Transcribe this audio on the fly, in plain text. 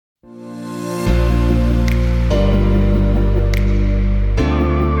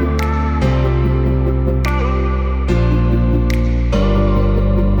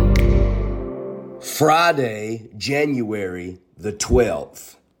Friday, January the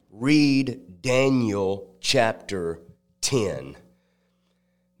 12th. Read Daniel chapter 10.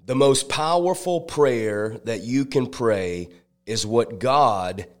 The most powerful prayer that you can pray is what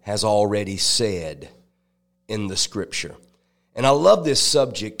God has already said in the scripture. And I love this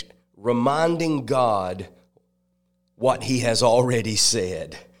subject, reminding God what he has already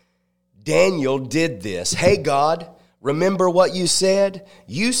said. Daniel did this. Hey, God, remember what you said?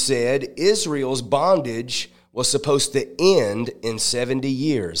 You said Israel's bondage was supposed to end in 70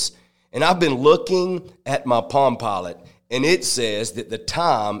 years. And I've been looking at my Palm Pilot, and it says that the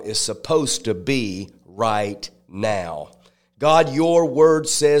time is supposed to be right now. God, your word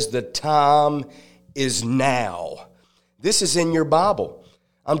says the time is now. This is in your Bible.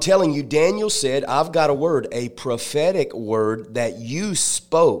 I'm telling you, Daniel said, I've got a word, a prophetic word that you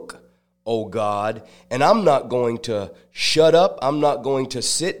spoke, oh God, and I'm not going to shut up. I'm not going to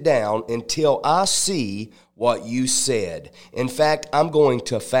sit down until I see what you said. In fact, I'm going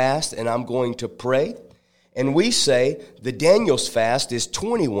to fast and I'm going to pray. And we say the Daniel's fast is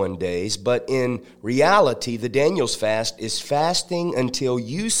 21 days, but in reality, the Daniel's fast is fasting until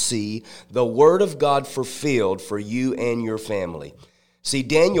you see the word of God fulfilled for you and your family. See,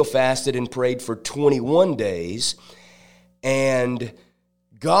 Daniel fasted and prayed for 21 days, and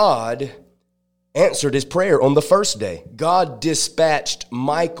God answered his prayer on the first day. God dispatched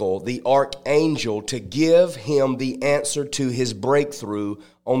Michael, the archangel, to give him the answer to his breakthrough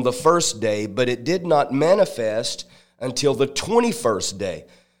on the first day, but it did not manifest until the 21st day.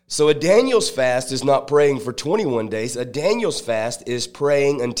 So a Daniel's fast is not praying for 21 days. A Daniel's fast is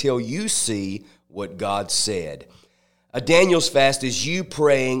praying until you see what God said. A Daniel's fast is you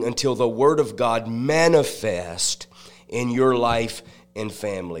praying until the word of God manifests in your life and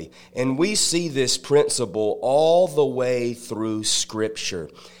family. And we see this principle all the way through Scripture.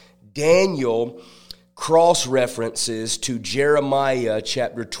 Daniel cross-references to Jeremiah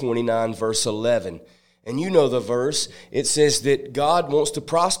chapter 29, verse 11. And you know the verse. It says that God wants to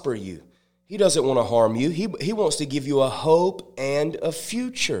prosper you. He doesn't want to harm you. He wants to give you a hope and a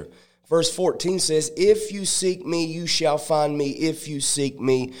future. Verse 14 says, if you seek me, you shall find me if you seek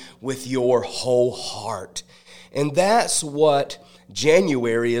me with your whole heart. And that's what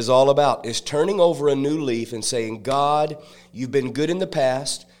January is all about, is turning over a new leaf and saying, God, you've been good in the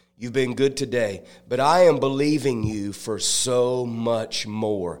past, you've been good today, but I am believing you for so much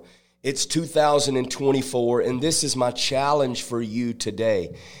more. It's 2024, and this is my challenge for you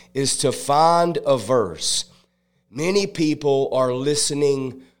today, is to find a verse. Many people are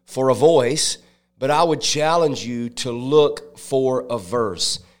listening for a voice, but I would challenge you to look for a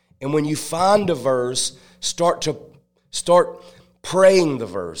verse. And when you find a verse, start praying the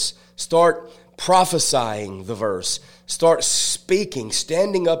verse, start prophesying the verse, start speaking,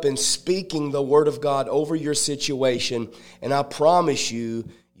 standing up and speaking the word of God over your situation, and I promise you,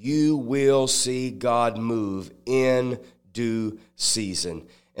 you will see God move in due season.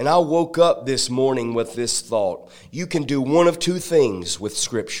 And I woke up this morning with this thought. You can do one of two things with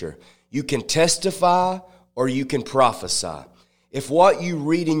Scripture. You can testify or you can prophesy. If what you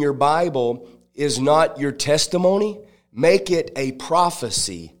read in your Bible is not your testimony, make it a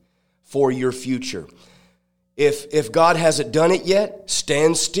prophecy for your future. If God hasn't done it yet,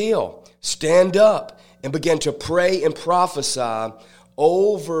 stand still, stand up, and begin to pray and prophesy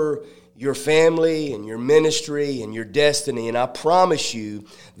over your family and your ministry and your destiny. And I promise you,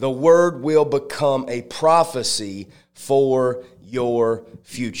 the word will become a prophecy for your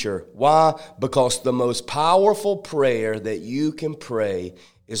future. Why? Because the most powerful prayer that you can pray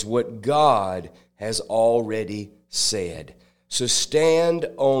is what God has already said. So stand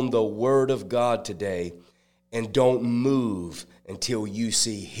on the word of God today and don't move until you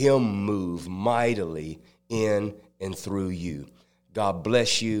see him move mightily in and through you. God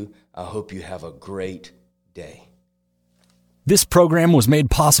bless you. I hope you have a great day. This program was made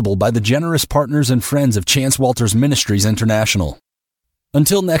possible by the generous partners and friends of Chance Walters Ministries International.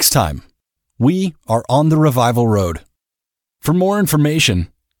 Until next time, we are on the revival road. For more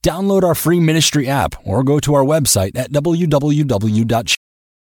information, download our free ministry app or go to our website at www.chancewalters.com.